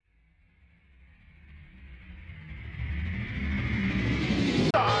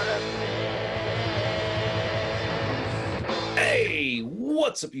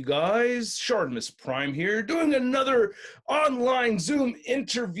What's up, you guys? ShartimusPrime here, doing another online Zoom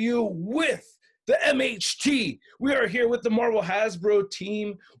interview with the MHT. We are here with the Marvel Hasbro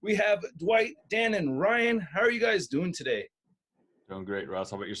team. We have Dwight, Dan, and Ryan. How are you guys doing today? Doing great,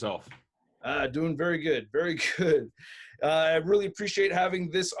 Russ. How about yourself? Doing very good, very good. I really appreciate having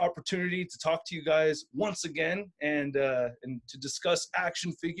this opportunity to talk to you guys once again and to discuss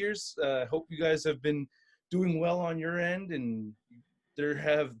action figures. Hope you guys have been doing well on your end, and there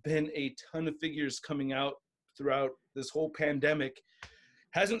have been a ton of figures coming out throughout this whole pandemic.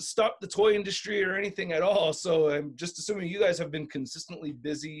 Hasn't stopped the toy industry or anything at all. So I'm just assuming you guys have been consistently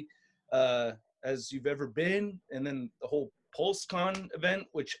busy as you've ever been. And then the whole PulseCon event,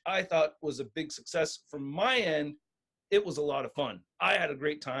 which I thought was a big success from my end. It was a lot of fun. I had a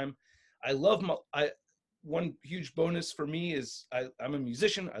great time. One huge bonus for me is I'm a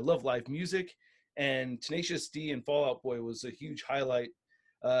musician. I love live music. And Tenacious D and Fall Out Boy was a huge highlight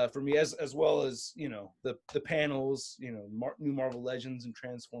for me, as well as, you know, the panels, you know, new Marvel Legends and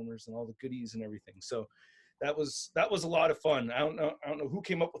Transformers and all the goodies and everything. So that was a lot of fun. I don't know who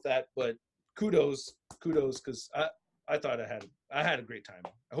came up with that, but kudos, because I thought I had a great time.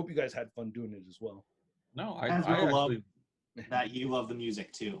 I hope you guys had fun doing it as well. No, I actually love that you love the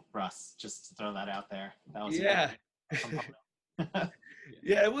music too, Russ. Just to throw that out there. That was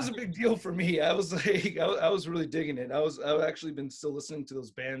Yeah, it was a big deal for me. I was like, I was really digging it. I've actually been still listening to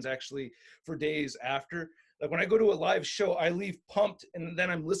those bands actually for days after. Like when I go to a live show, I leave pumped, and then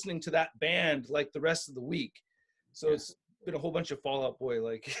I'm listening to that band like the rest of the week. So It's been a whole bunch of Fall Out Boy,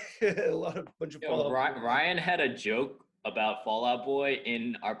 like bunch of Fall Out Boy. Ryan had a joke about Fall Out Boy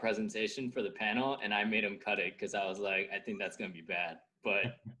in our presentation for the panel, and I made him cut it because I was like, I think that's gonna be bad.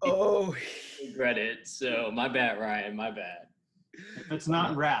 But regret it. So my bad, Ryan. My bad. If it's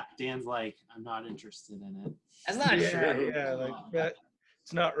not rap, Dan's like, I'm not interested in it. That's not true. Yeah, like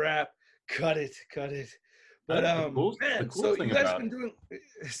it's not rap. Cut it. But the coolest so thing you guys about been doing.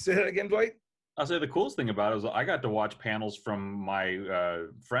 Say that again, Dwight. I'll say the coolest thing about it is I got to watch panels from my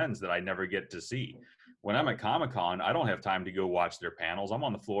friends that I never get to see. When I'm at Comic-Con, I don't have time to go watch their panels. I'm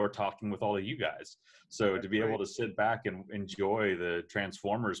on the floor talking with all of you guys. So to be able to sit back and enjoy the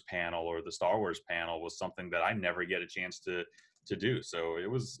Transformers panel or the Star Wars panel was something that I never get a chance to do. So it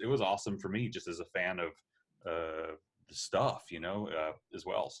was awesome for me just as a fan of the stuff, you know, as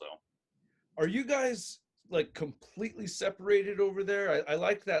well. So are you guys like completely separated over there? I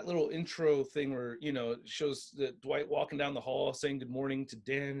liked that little intro thing where, you know, it shows that Dwight walking down the hall saying good morning to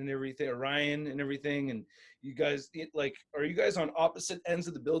Dan and everything, or Ryan and everything. And you guys, are you guys on opposite ends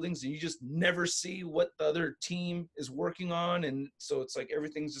of the buildings and you just never see what the other team is working on? And so it's like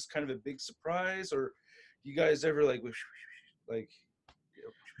everything's just kind of a big surprise, or you guys ever like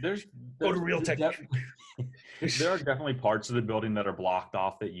there's go to Real Tech? There are definitely parts of the building that are blocked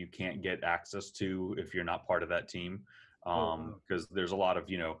off that you can't get access to if you're not part of that team, because there's a lot of,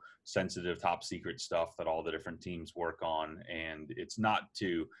 you know, sensitive top secret stuff that all the different teams work on, and it's not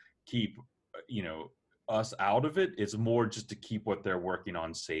to keep, you know, us out of it. It's more just to keep what they're working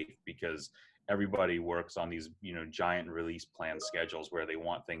on safe, because everybody works on these, you know, giant release plan schedules where they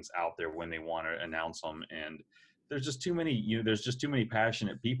want things out there when they want to announce them, and there's just too many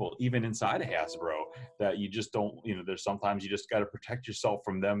passionate people, even inside of Hasbro, that you just don't, you know, there's sometimes you just got to protect yourself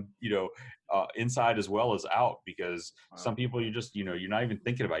from them, you know, inside as well as out, because some people you just, you know, you're not even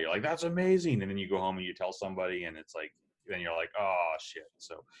thinking about it. You're like, that's amazing. And then you go home and you tell somebody and it's like, then you're like, oh shit.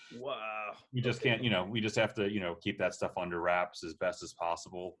 So wow, you just can't, you know, we just have to, you know, keep that stuff under wraps as best as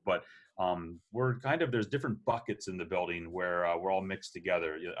possible. But we're kind of, there's different buckets in the building where we're all mixed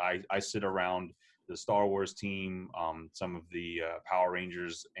together. I sit around the Star Wars team, some of the Power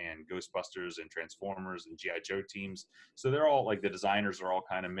Rangers and Ghostbusters and Transformers and G.I. Joe teams. So they're all like, the designers are all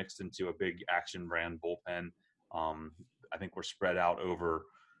kind of mixed into a big action brand bullpen. I think we're spread out over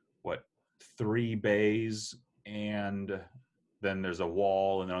 3 bays, and then there's a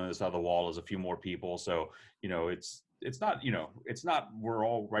wall, and then on the other side of the wall is a few more people. So, you know, it's not, you know, it's not, we're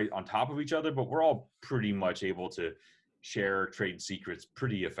all right on top of each other, but we're all pretty much able to share trade secrets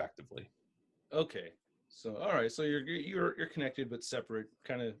pretty effectively. Okay, so all right, so you're connected but separate,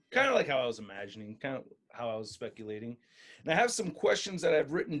 kind of like how I was imagining, kind of how I was speculating. And I have some questions that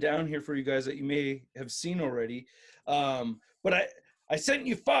I've written down here for you guys that you may have seen already, but I sent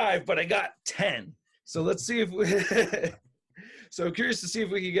you 5, but I got 10. So let's see if we. So curious to see if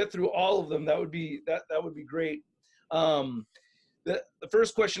we can get through all of them. That would be great. The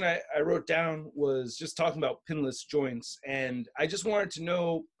first question I wrote down was just talking about pinless joints, and I just wanted to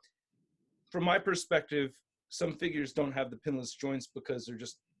know, from my perspective, some figures don't have the pinless joints because they're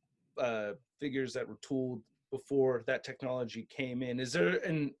just figures that were tooled before that technology came in. Is there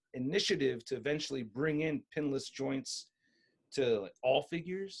an initiative to eventually bring in pinless joints to like all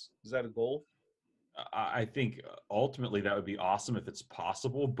figures? Is that a goal? I think ultimately that would be awesome if it's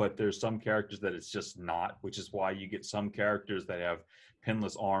possible, but there's some characters that it's just not, which is why you get some characters that have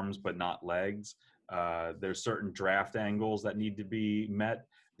pinless arms but not legs. There's certain draft angles that need to be met.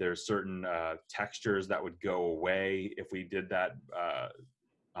 There's certain textures that would go away if we did that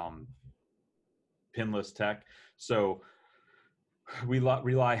pinless tech. So we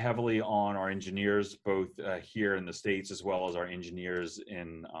rely heavily on our engineers, both here in the States as well as our engineers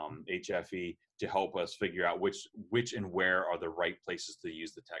in HFE, to help us figure out which and where are the right places to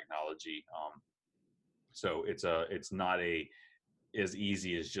use the technology. So it's not as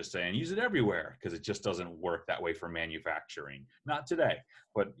easy as just saying use it everywhere, because it just doesn't work that way for manufacturing. Not today,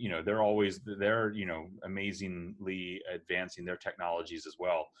 but they're amazingly advancing their technologies as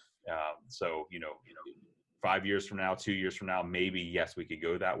well. So 5 years from now, 2 years from now, maybe, yes, we could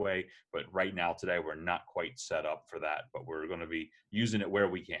go that way. But right now, today, we're not quite set up for that. But we're going to be using it where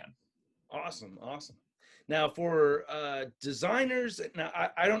we can. Awesome. Now, for designers, now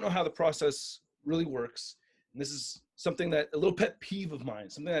I don't know how the process really works. And this is something that a little pet peeve of mine,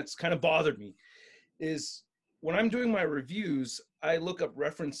 something that's kind of bothered me, is when I'm doing my reviews, I look up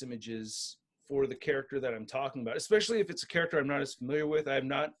reference images for the character that I'm talking about, especially if it's a character I'm not as familiar with. I have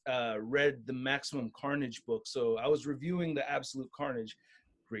not read the Maximum Carnage book, so I was reviewing the Absolute Carnage.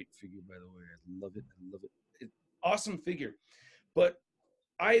 Great figure, by the way. I love it. Awesome figure. But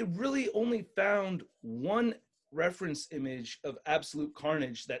I really only found one reference image of Absolute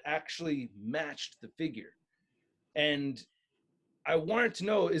Carnage that actually matched the figure. And I wanted to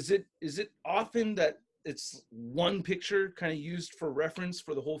know, is it often that it's one picture kind of used for reference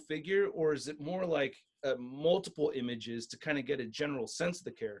for the whole figure, or is it more like multiple images to kind of get a general sense of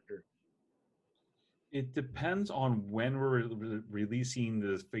the character? It depends on when we're releasing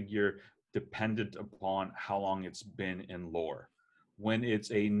the figure, dependent upon how long it's been in lore. When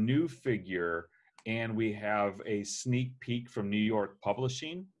it's a new figure and we have a sneak peek from New York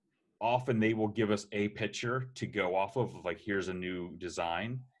Publishing, often they will give us a picture to go off of, like, here's a new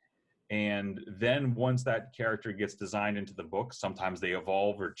design. And then once that character gets designed into the book, sometimes they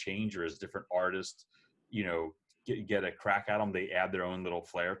evolve or change, or as different artists, get a crack at them, they add their own little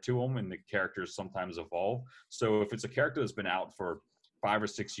flair to them, and the characters sometimes evolve. So if it's a character that's been out for 5 or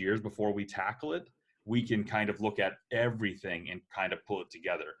 6 years before we tackle it, we can kind of look at everything and kind of pull it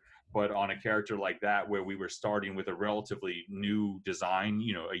together. But on a character like that, where we were starting with a relatively new design,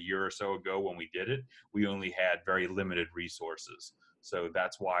 a year or so ago when we did it, we only had very limited resources. So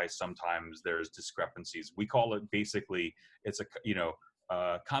that's why sometimes there's discrepancies. We call it, basically, it's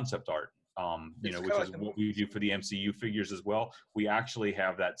a concept art, which is what we do for the MCU figures as well. We actually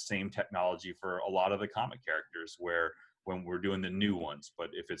have that same technology for a lot of the comic characters, where when we're doing the new ones. But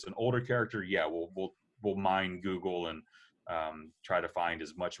if it's an older character, yeah, we'll mine Google and try to find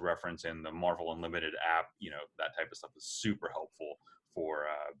as much reference in the Marvel Unlimited app. That type of stuff is super helpful for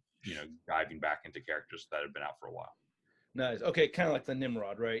diving back into characters that have been out for a while. Nice. Okay, kind of like the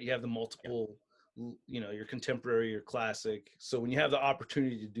Nimrod, right? You have the multiple, your contemporary, your classic. So when you have the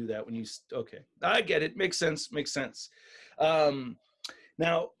opportunity to do that, okay, I get it. Makes sense.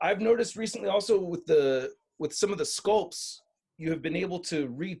 Now, I've noticed recently also with some of the sculpts, you have been able to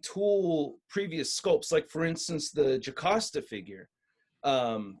retool previous sculpts. Like, for instance, the Jocasta figure.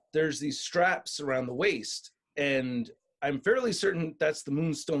 There's these straps around the waist, and I'm fairly certain that's the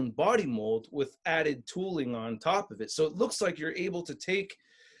Moonstone body mold with added tooling on top of it. So it looks like you're able to take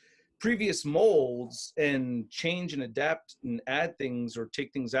previous molds and change and adapt and add things or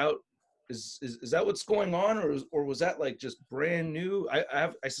take things out. Is that what's going on, or was that like just brand new?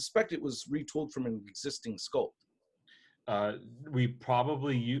 I suspect it was retooled from an existing sculpt. We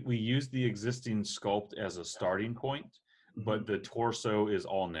use the existing sculpt as a starting point, but the torso is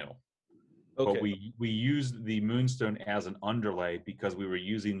all new. Okay. But we used the Moonstone as an underlay because we were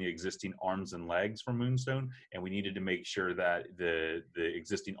using the existing arms and legs from Moonstone, and we needed to make sure that the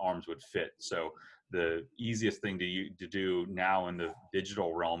existing arms would fit. So the easiest thing to do now in the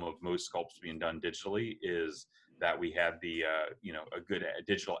digital realm of most sculpts being done digitally is that we had a good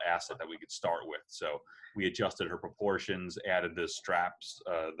digital asset that we could start with. So we adjusted her proportions, added the straps,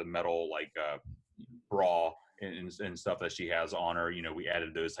 the metal bra and stuff that she has on her. We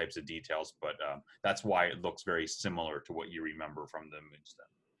added those types of details, but that's why it looks very similar to what you remember from the Moonstone.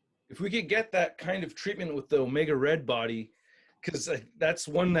 If we could get that kind of treatment with the Omega Red body, because that's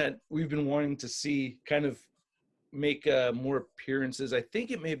one that we've been wanting to see kind of make more appearances. I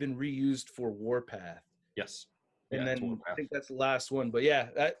think it may have been reused for Warpath. Yes. And then I think that's the last one. But yeah,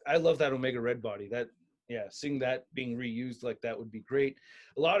 I love that Omega Red body. That, yeah, seeing that being reused like that would be great.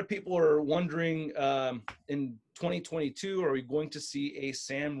 A lot of people are wondering, in 2022, are we going to see a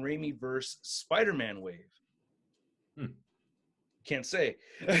Sam Raimi verse Spider-Man wave? Can't say.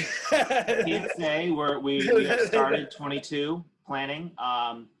 Can't say. We have started 22 planning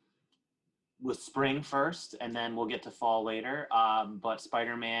with spring first, and then we'll get to fall later. But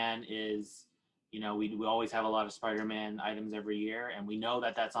Spider-Man is, we always have a lot of Spider-Man items every year, and we know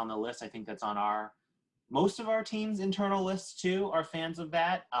that that's on the list. I think that's on most of our team's internal lists too are fans of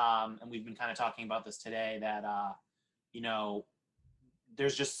that. And we've been kind of talking about this today that,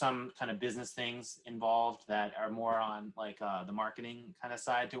 there's just some kind of business things involved that are more on like the marketing kind of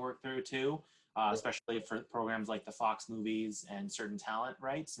side to work through too, especially for programs like the Fox movies and certain talent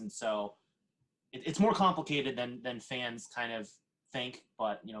rights. And so it's more complicated than fans kind of think,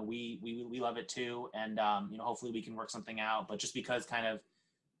 but we love it too. And hopefully we can work something out, but just because kind of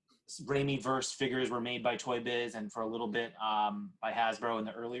Raimi verse figures were made by Toy Biz and for a little bit by Hasbro in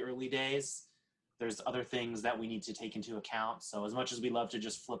the early days, there's other things that we need to take into account. So as much as we love to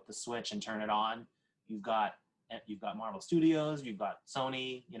just flip the switch and turn it on, you've got Marvel Studios, you've got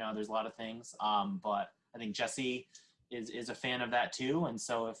Sony, there's a lot of things. But I think Jesse is a fan of that too. And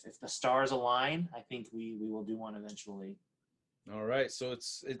so if the stars align, I think we will do one eventually. All right. So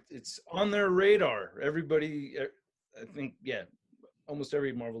it's on their radar. Everybody, I think, yeah, almost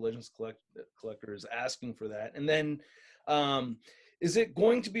every Marvel Legends collector is asking for that. And then is it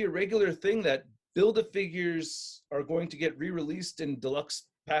going to be a regular thing that Build-A-Figures are going to get re-released in deluxe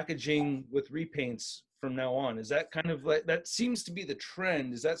packaging with repaints from now on? Is that kind of like, that seems to be the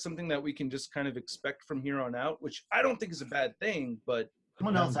trend? Is that something that we can just kind of expect from here on out, which I don't think is a bad thing, but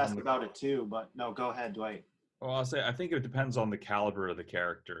someone else asked about it too, but no, go ahead, Dwight. Well, I'll say I think it depends on the caliber of the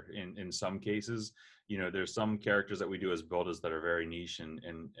character. In some cases, there's some characters that we do as builders that are very niche and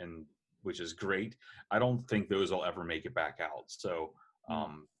which is great. I don't think those will ever make it back out. So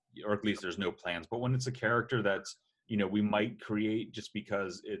or at least there's no plans. But when it's a character that's, we might create just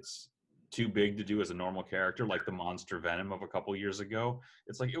because it's too big to do as a normal character, like the Monster Venom of a couple years ago,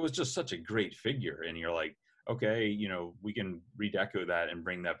 it's like, it was just such a great figure. And you're like, okay, we can redeco that and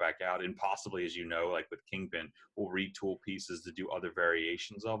bring that back out. And possibly, as like with Kingpin, we'll retool pieces to do other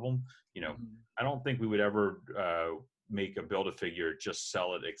variations of them. I don't think we would ever make a Build-A-Figure just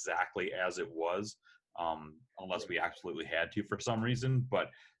sell it exactly as it was, unless we absolutely had to for some reason. But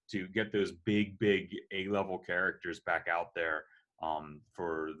to get those big A-level characters back out there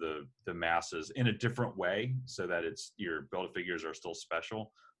for the masses in a different way, so that your Build-A-Figures are still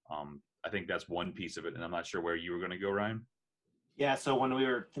special. I think that's one piece of it, and I'm not sure where you were going to go, Ryan. Yeah, so when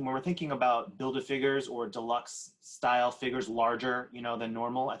we're thinking about Build-A-Figures or deluxe style figures larger, than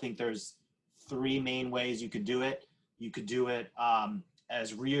normal, I think there's three main ways you could do it. You could do it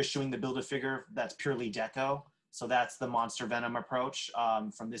as reissuing the Build-A-Figure that's purely deco. So that's the Monster Venom approach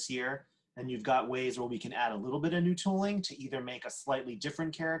from this year. And you've got ways where we can add a little bit of new tooling to either make a slightly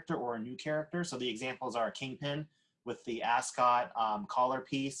different character or a new character. So the examples are a Kingpin with the ascot collar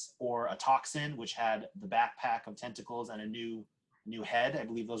piece, or a Toxin, which had the backpack of tentacles and a new head. I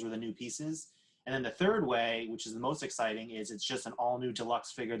believe those were the new pieces. And then the third way, which is the most exciting, is it's just an all-new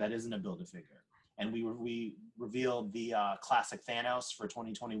deluxe figure that isn't a Build-A-Figure. And we revealed the classic Thanos for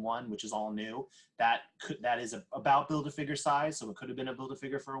 2021, which is all new. That is about Build-A-Figure size, so it could have been a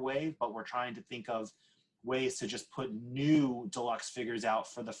Build-A-Figure for a wave, but we're trying to think of ways to just put new deluxe figures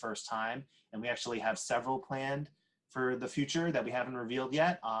out for the first time. And we actually have several planned for the future that we haven't revealed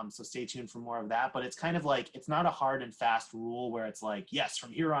yet. So stay tuned for more of that. But it's kind of like, it's not a hard and fast rule where it's like, yes,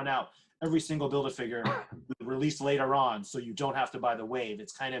 from here on out, every single Build-A-Figure released later on, so you don't have to buy the wave.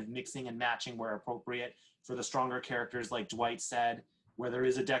 It's kind of mixing and matching where appropriate. For the stronger characters, like Dwight said, where there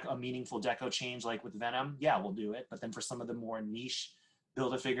is a meaningful deco change, like with Venom, yeah, we'll do it. But then for some of the more niche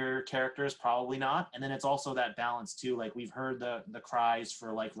Build-A-Figure characters, probably not. And then it's also that balance too. Like we've heard the cries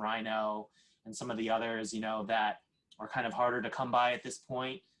for like Rhino and some of the others, that are kind of harder to come by at this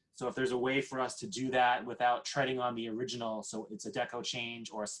point. So if there's a way for us to do that without treading on the original, so it's a deco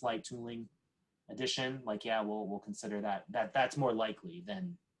change or a slight tooling addition, like, yeah, we'll consider that. That's more likely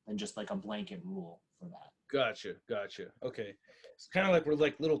than just like a blanket rule for that. Gotcha. Okay. It's kind of like we're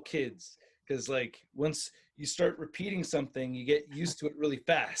like little kids, because like once you start repeating something, you get used to it really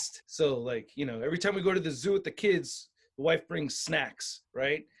fast. So like, every time we go to the zoo with the kids, the wife brings snacks,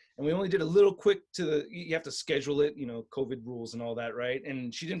 right? And we only did a little quick you have to schedule it, COVID rules and all that, right?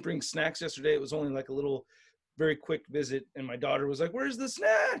 And she didn't bring snacks yesterday. It was only like a little, very quick visit. And my daughter was like, "Where's the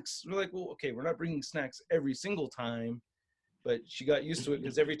snacks?" We're like, "Well, okay, we're not bringing snacks every single time." But she got used to it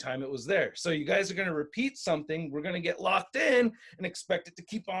because every time it was there. So you guys are going to repeat something. We're going to get locked in and expect it to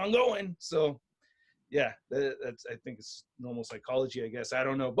keep on going. So yeah, that's, I think it's normal psychology, I guess. I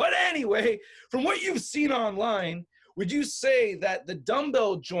don't know. But anyway, from what you've seen online, would you say that the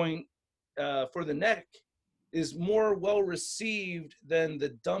dumbbell joint for the neck is more well received than the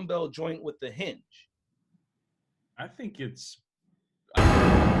dumbbell joint with the hinge? I think it's.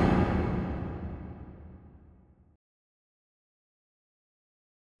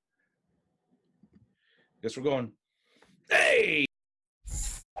 Guess we're going. Hey!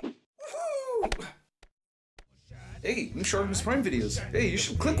 Hey, new ShartimusPrime videos. Hey, you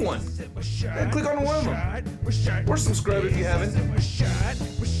should click one. Yeah, click on one of them. Or subscribe if you haven't. Your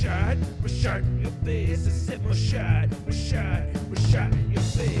face,